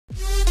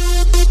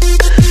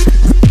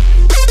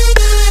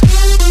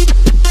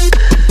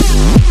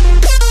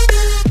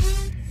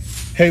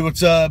Hey,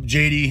 what's up?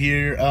 JD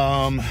here.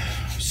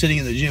 Sitting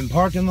in the gym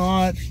parking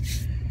lot,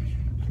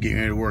 getting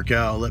ready to work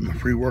out, let my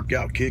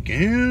pre-workout kick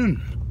in.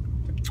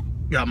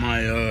 Got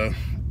my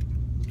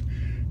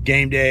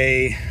game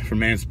day from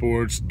Man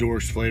Sports,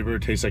 Dorks flavor,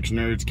 tastes like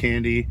nerds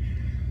candy,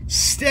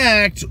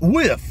 stacked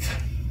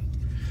with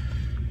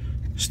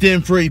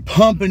stem-free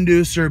pump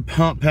inducer,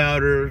 pump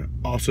powder,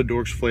 also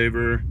Dorks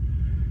flavor.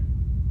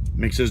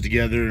 Mix those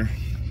together,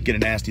 get a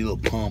nasty little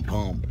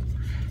pump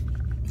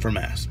for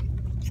mass.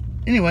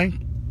 Anyway,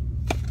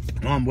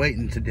 while I'm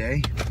waiting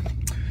today,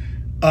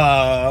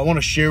 I want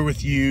to share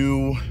with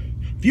you,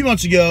 a few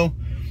months ago,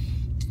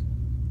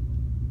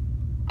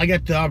 I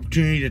got the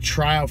opportunity to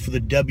try out for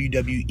the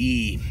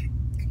WWE.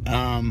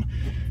 How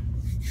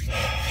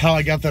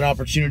I got that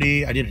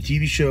opportunity, I did a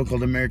TV show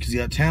called America's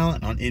Got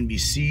Talent on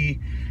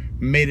NBC.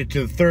 Made it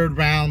to the third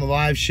round, the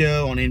live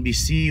show on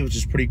NBC, which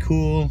is pretty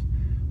cool.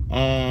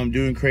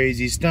 Doing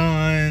crazy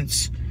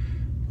stunts.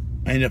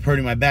 I ended up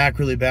hurting my back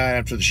really bad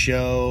after the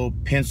show.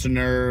 Pinched a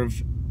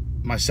nerve,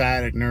 my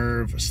sciatic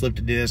nerve, slipped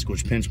a disc,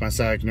 which pinched my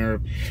sciatic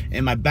nerve,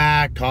 and my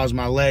back caused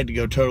my leg to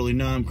go totally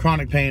numb.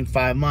 Chronic pain,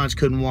 5 months,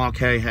 couldn't walk.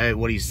 Hey,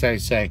 what do you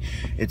say?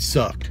 It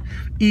sucked.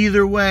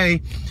 Either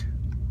way,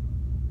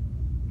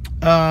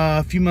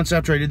 a few months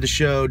after I did the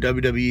show,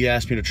 WWE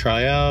asked me to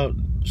try out.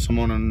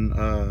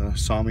 Someone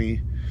saw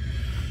me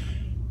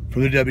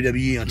from the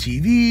WWE on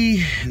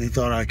TV, and they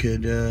thought I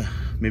could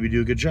maybe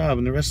do a good job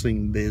in the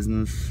wrestling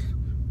business,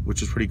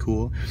 which was pretty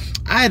cool.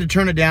 I had to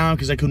turn it down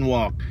because I couldn't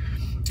walk.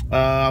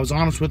 I was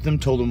honest with them,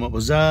 told them what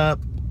was up.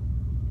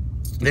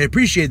 They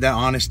appreciated that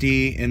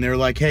honesty, and they're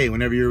like, hey,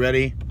 whenever you're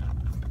ready,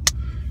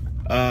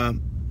 let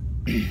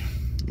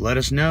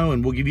us know,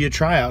 and we'll give you a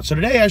tryout. So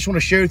today, I just want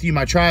to share with you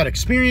my tryout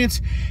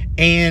experience,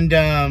 and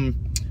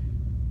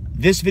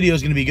this video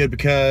is going to be good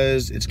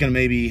because it's going to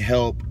maybe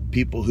help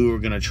people who are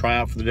going to try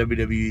out for the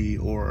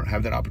WWE or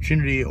have that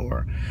opportunity,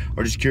 or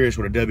just curious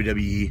what a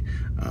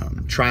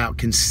WWE tryout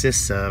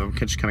consists of. I'm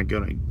just kind of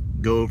going to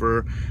go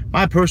over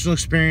my personal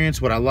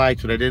experience, what I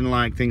liked, what I didn't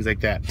like, things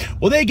like that.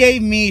 Well, they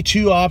gave me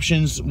two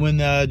options when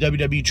the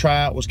WWE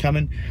tryout was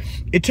coming.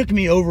 It took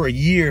me over a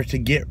year to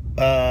get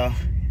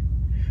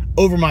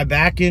over my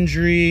back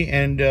injury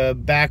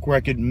and back where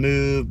I could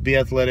move, be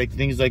athletic,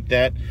 things like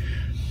that.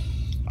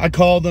 I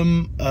called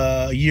them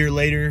a year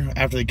later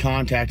after they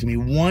contacted me.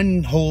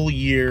 1 whole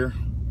year.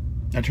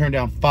 I turned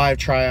down 5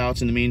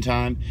 tryouts in the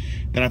meantime.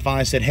 Then I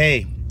finally said,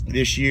 hey,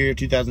 this year,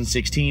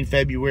 2016,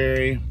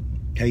 February,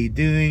 how you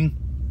doing?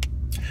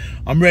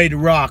 I'm ready to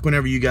rock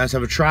whenever you guys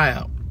have a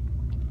tryout.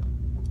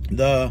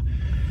 The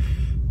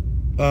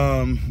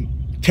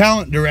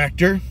talent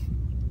director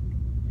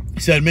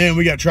said, man,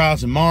 we got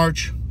tryouts in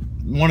March.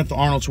 One at the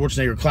Arnold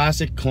Schwarzenegger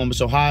Classic,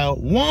 Columbus, Ohio.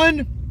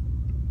 One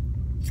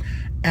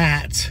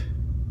at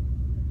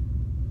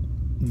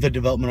the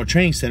Developmental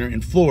Training Center in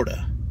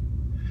Florida.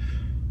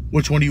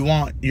 Which one do you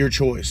want? Your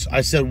choice.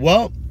 I said,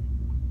 well,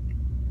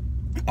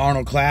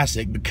 Arnold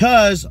Classic,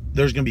 because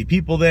there's going to be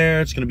people there.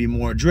 It's going to be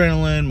more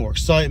adrenaline, more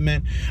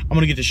excitement. I'm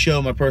going to get to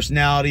show my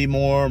personality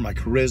more, my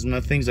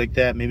charisma, things like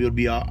that. Maybe it'll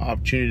be an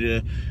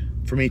opportunity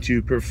for me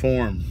to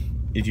perform,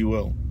 if you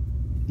will.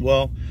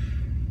 Well,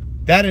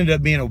 that ended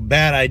up being a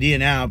bad idea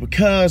now,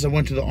 because I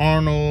went to the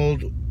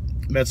Arnold,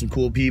 met some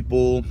cool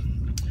people.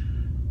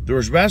 There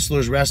was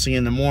wrestlers wrestling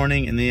in the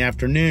morning and the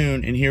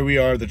afternoon, and here we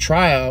are. The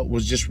tryout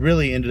was just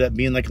really ended up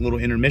being like a little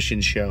intermission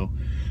show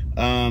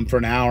for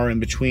an hour in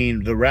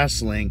between the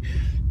wrestling.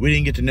 We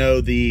didn't get to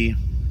know the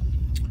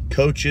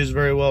coaches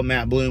very well,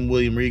 Matt Bloom,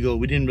 William Regal.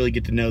 We didn't really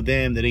get to know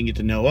them. They didn't get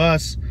to know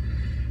us.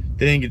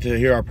 They didn't get to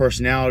hear our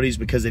personalities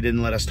because they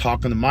didn't let us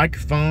talk on the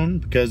microphone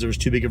because there was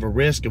too big of a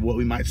risk of what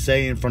we might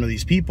say in front of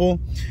these people.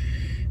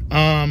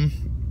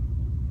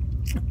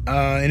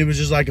 And it was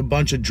just like a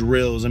bunch of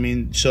drills. I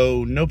mean,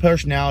 so no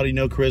personality,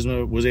 no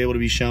charisma was able to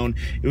be shown.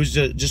 It was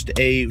just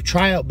a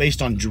tryout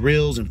based on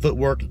drills and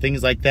footwork and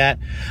things like that.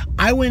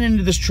 I went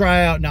into this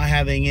tryout not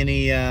having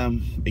any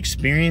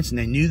experience, and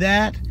they knew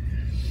that.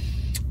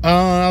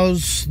 I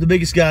was the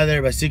biggest guy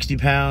there by 60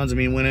 pounds. I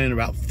mean, went in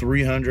about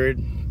 300,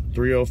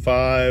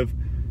 305.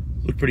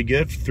 Looked pretty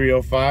good for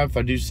 305, if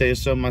I do say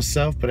so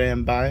myself, but I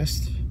am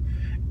biased.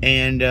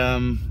 And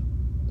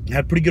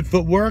had pretty good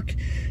footwork.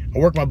 I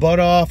worked my butt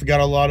off. I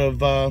got a lot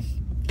of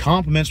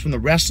compliments from the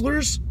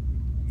wrestlers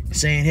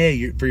saying,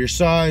 hey, for your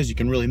size, you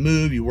can really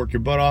move, you work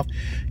your butt off,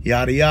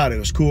 yada, yada. It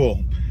was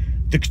cool.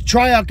 The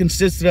tryout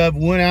consisted of,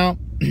 went out,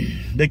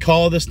 they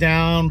called us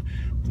down,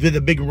 did a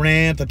big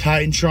ramp, the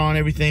Titantron,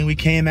 everything. We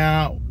came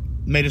out,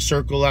 made a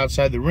circle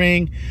outside the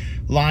ring,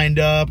 lined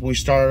up, and we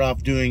started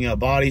off doing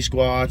body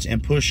squats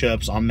and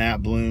push-ups on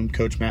Matt Bloom,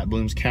 Coach Matt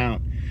Bloom's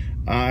count.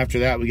 After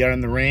that, we got in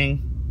the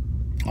ring.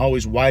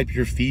 Always wipe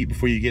your feet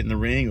before you get in the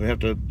ring. We have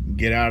to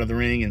get out of the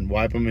ring and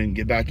wipe them and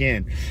get back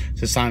in.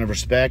 It's a sign of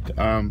respect.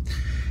 So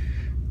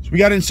we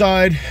got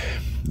inside.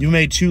 You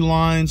made 2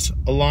 lines,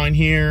 a line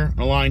here,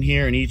 a line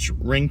here in each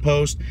ring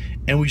post,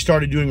 and we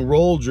started doing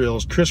roll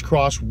drills,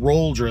 crisscross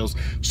roll drills.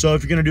 So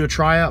if you're going to do a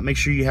tryout, make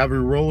sure you have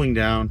your rolling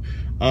down.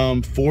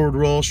 Forward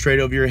roll straight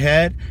over your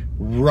head,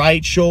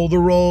 right shoulder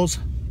rolls,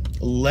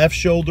 left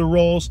shoulder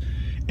rolls,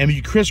 and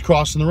you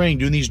crisscross in the ring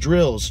doing these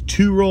drills,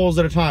 2 rolls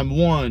at a time.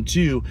 1,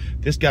 2,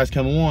 this guy's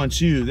coming, 1,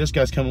 2, this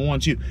guy's coming, 1,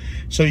 2.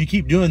 So you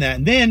keep doing that,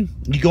 and then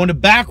you go into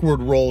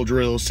backward roll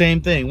drills,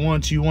 same thing,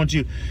 1, 2, 1,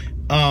 2.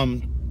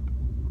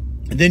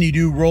 And then you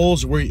do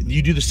rolls where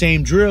you do the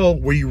same drill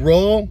where you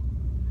roll,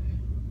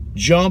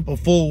 jump a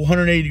full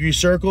 180-degree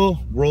circle,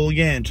 roll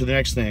again to the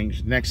next thing.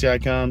 The next guy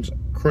comes,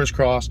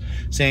 crisscross,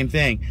 same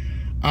thing.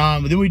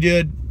 Then we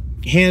did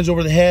hands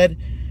over the head,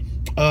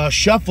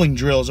 shuffling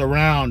drills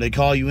around. They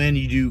call you in,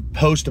 you do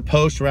post to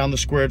post around the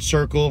squared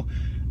circle,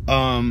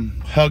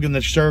 hugging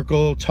the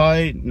circle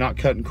tight, not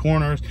cutting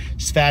corners,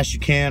 as fast as you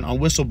can. On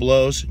whistle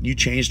blows, you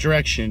change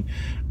direction.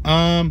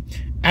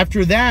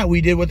 After that,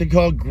 we did what they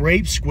call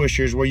grape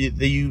squishers, where you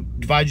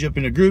divide you up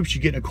into groups.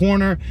 You get in a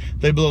corner,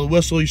 they blow the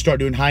whistle, you start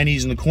doing high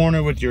knees in the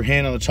corner with your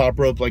hand on the top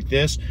rope like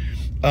this.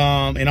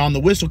 And on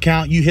the whistle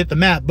count, you hit the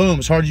mat, boom,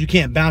 as hard as you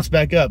can, bounce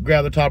back up,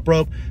 grab the top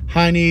rope,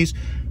 high knees,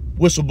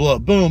 whistle blow,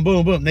 boom,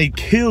 boom, boom. They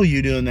kill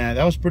you doing that.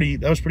 That was pretty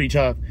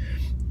tough.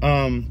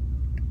 Then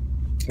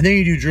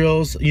you do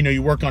drills, you know,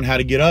 you work on how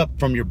to get up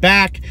from your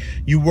back,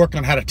 you work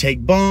on how to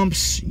take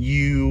bumps,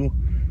 you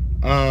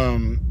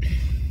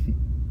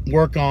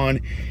work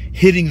on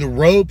hitting the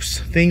ropes,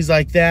 things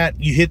like that.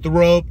 You hit the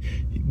rope,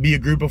 be a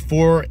group of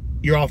 4,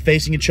 you're all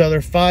facing each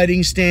other,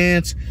 fighting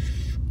stance,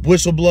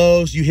 whistle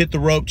blows, you hit the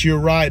rope to your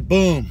right,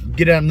 boom,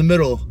 get out in the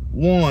middle,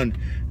 1.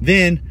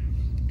 Then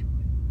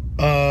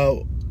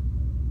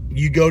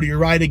you go to your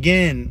right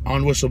again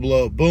on whistle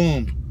blow,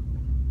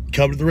 boom,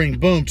 cover the ring,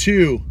 boom,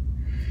 2.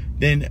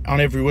 Then on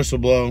every whistle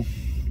blow,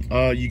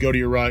 you go to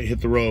your right,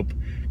 hit the rope,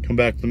 come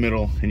back to the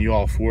middle, and you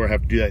all 4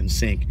 have to do that in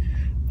sync.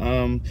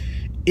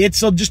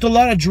 It's just a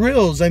lot of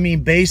drills. I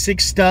mean,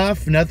 basic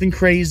stuff, nothing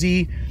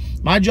crazy.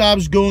 My job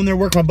is go in there,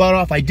 work my butt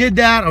off. I did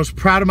that. I was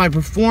proud of my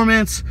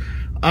performance.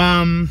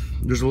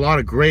 There's a lot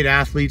of great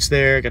athletes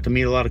there. Got to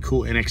meet a lot of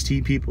cool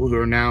NXT people who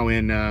are now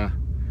in the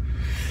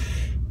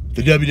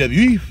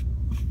WWE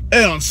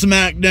and on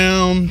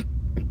SmackDown.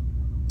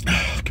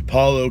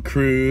 Apollo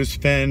Crews,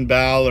 Finn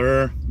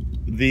Balor,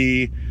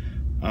 the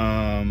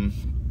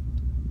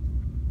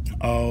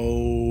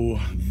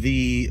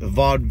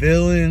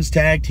Vaudevillains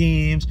tag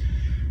teams.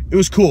 It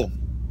was cool.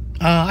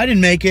 I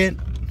didn't make it.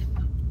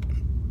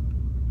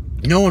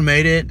 No one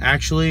made it,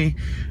 actually.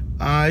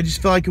 I just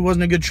felt like it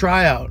wasn't a good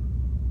tryout.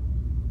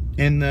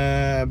 And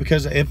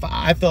because if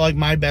I felt like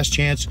my best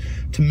chance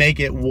to make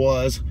it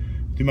was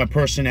through my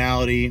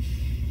personality,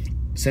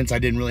 since I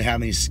didn't really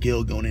have any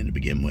skill going in to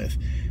begin with.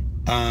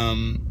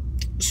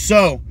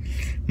 So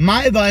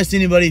my advice to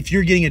anybody, if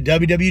you're getting a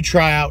WWE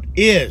tryout,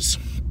 is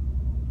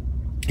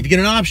if you get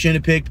an option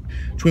to pick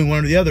between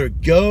one or the other,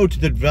 go to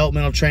the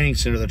developmental training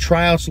center. The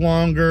tryout's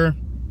longer.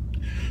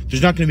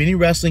 There's not going to be any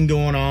wrestling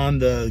going on.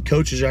 The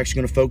coaches are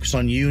actually going to focus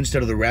on you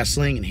instead of the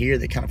wrestling. And here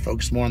they kind of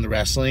focus more on the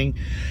wrestling.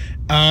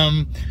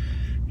 You're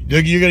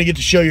going to get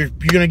to show you're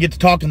going to get to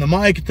talk on the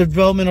mic at the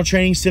developmental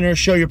training center,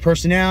 show your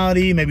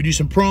personality, maybe do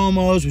some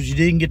promos, which you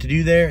didn't get to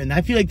do there. And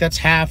I feel like that's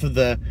half of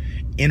the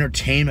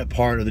entertainment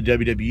part of the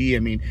WWE. I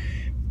mean,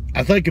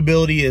 athletic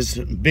ability is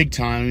big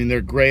time. I mean,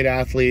 they're great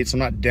athletes. I'm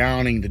not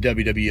downing the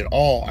WWE at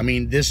all. I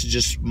mean, this is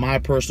just my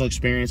personal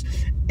experience.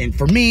 And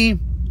for me,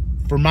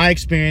 for my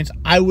experience,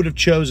 I would have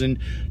chosen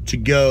to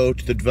go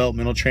to the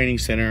developmental training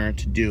center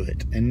to do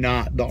it and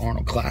not the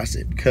Arnold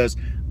Classic, because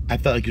I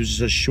felt like it was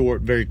just a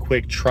short, very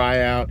quick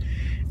tryout.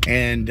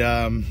 And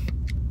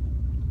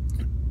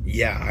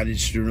yeah, I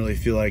just didn't really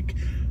feel like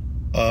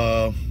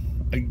I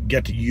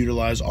got to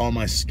utilize all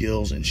my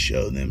skills and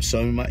show them. So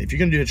if you're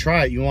gonna do a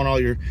tryout, you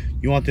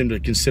want them to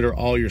consider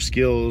all your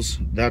skills.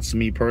 That's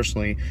me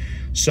personally.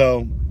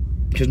 So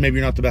because maybe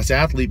you're not the best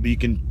athlete, but you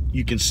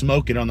can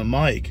smoke it on the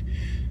mic,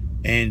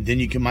 and then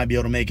you might be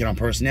able to make it on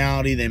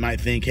personality. They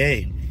might think,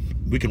 hey,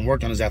 we can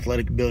work on his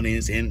athletic ability and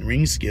his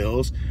in-ring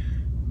skills,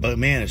 but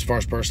man, as far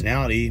as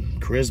personality,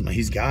 charisma,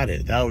 he's got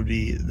it.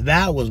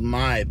 That was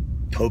my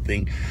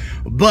hoping.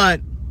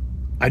 But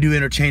I do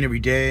entertain every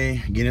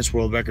day, Guinness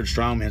World Record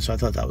strongman, so I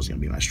thought that was going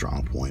to be my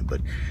strong point.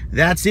 But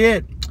that's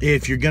it.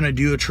 If you're going to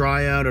do a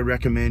tryout, I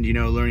recommend,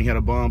 learning how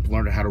to bump,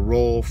 learn how to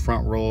roll,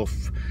 front roll,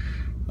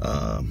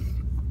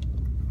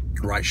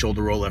 right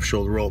shoulder roll, left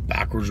shoulder roll,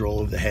 backwards roll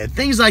over the head,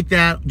 things like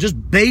that. Just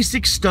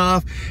basic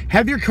stuff.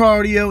 Have your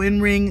cardio,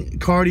 in-ring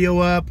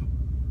cardio up,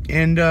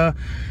 and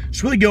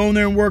just really go in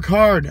there and work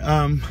hard.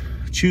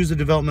 Choose the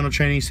developmental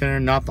training center,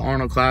 not the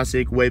Arnold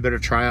Classic. Way better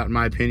tryout, in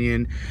my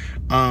opinion.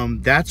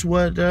 That's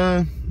what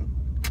this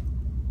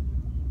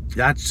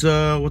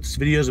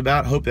video is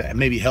about. Hope that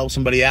maybe helps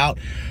somebody out.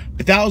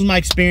 But that was my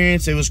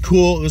experience. It was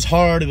cool. It was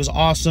hard. It was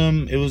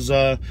awesome. It was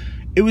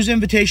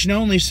invitation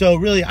only. So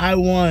really, I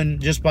won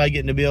just by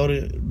getting to be able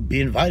to be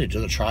invited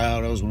to the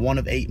tryout. I was one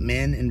of 8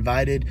 men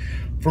invited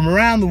from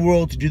around the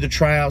world to do the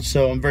tryout.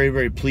 So I'm very,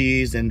 very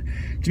pleased. And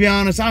to be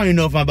honest, I don't even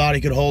know if my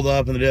body could hold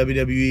up in the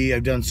WWE.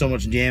 I've done so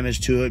much damage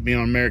to it, being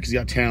on America's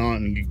Got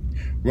Talent and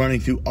running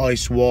through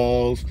ice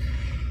walls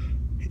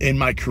in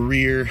my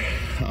career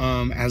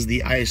as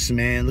the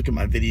Iceman. Look at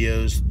my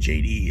videos,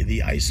 JD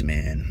the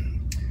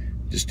Iceman.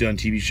 just doing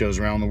TV shows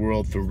around the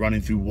world, through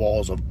running through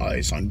walls of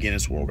ice on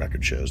Guinness World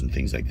Record shows and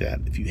things like that.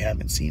 If you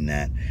haven't seen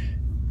that,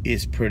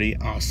 it's pretty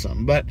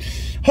awesome. But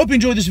hope you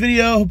enjoyed this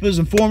video. Hope it was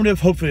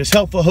informative. Hopefully it was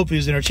helpful. Hopefully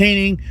it was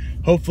entertaining.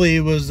 Hopefully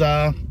it was,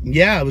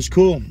 yeah, it was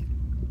cool.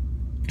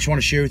 Just want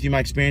to share with you my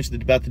experience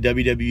about the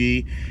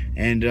WWE,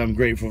 and I'm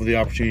grateful for the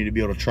opportunity to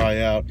be able to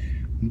try out.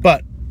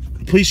 But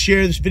please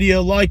share this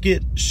video, like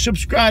it,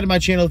 subscribe to my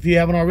channel if you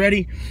haven't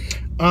already.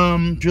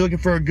 If you're looking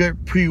for a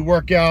good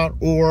pre-workout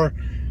or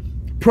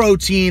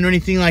protein or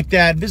anything like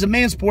that, visit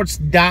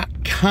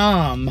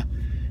mansports.com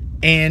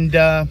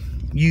and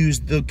use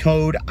the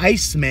code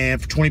Iceman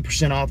for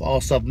 20% off all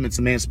supplements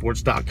at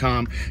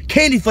mansports.com.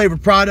 Candy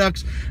flavored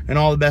products and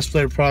all the best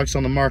flavored products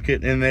on the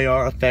market, and they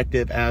are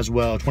effective as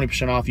well.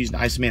 20% off using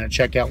Iceman at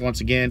checkout.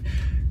 Once again,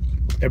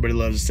 everybody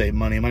loves to save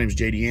money. My name is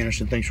JD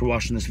Anderson. Thanks for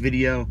watching this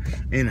video,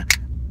 and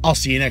I'll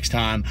see you next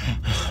time.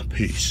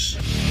 Peace.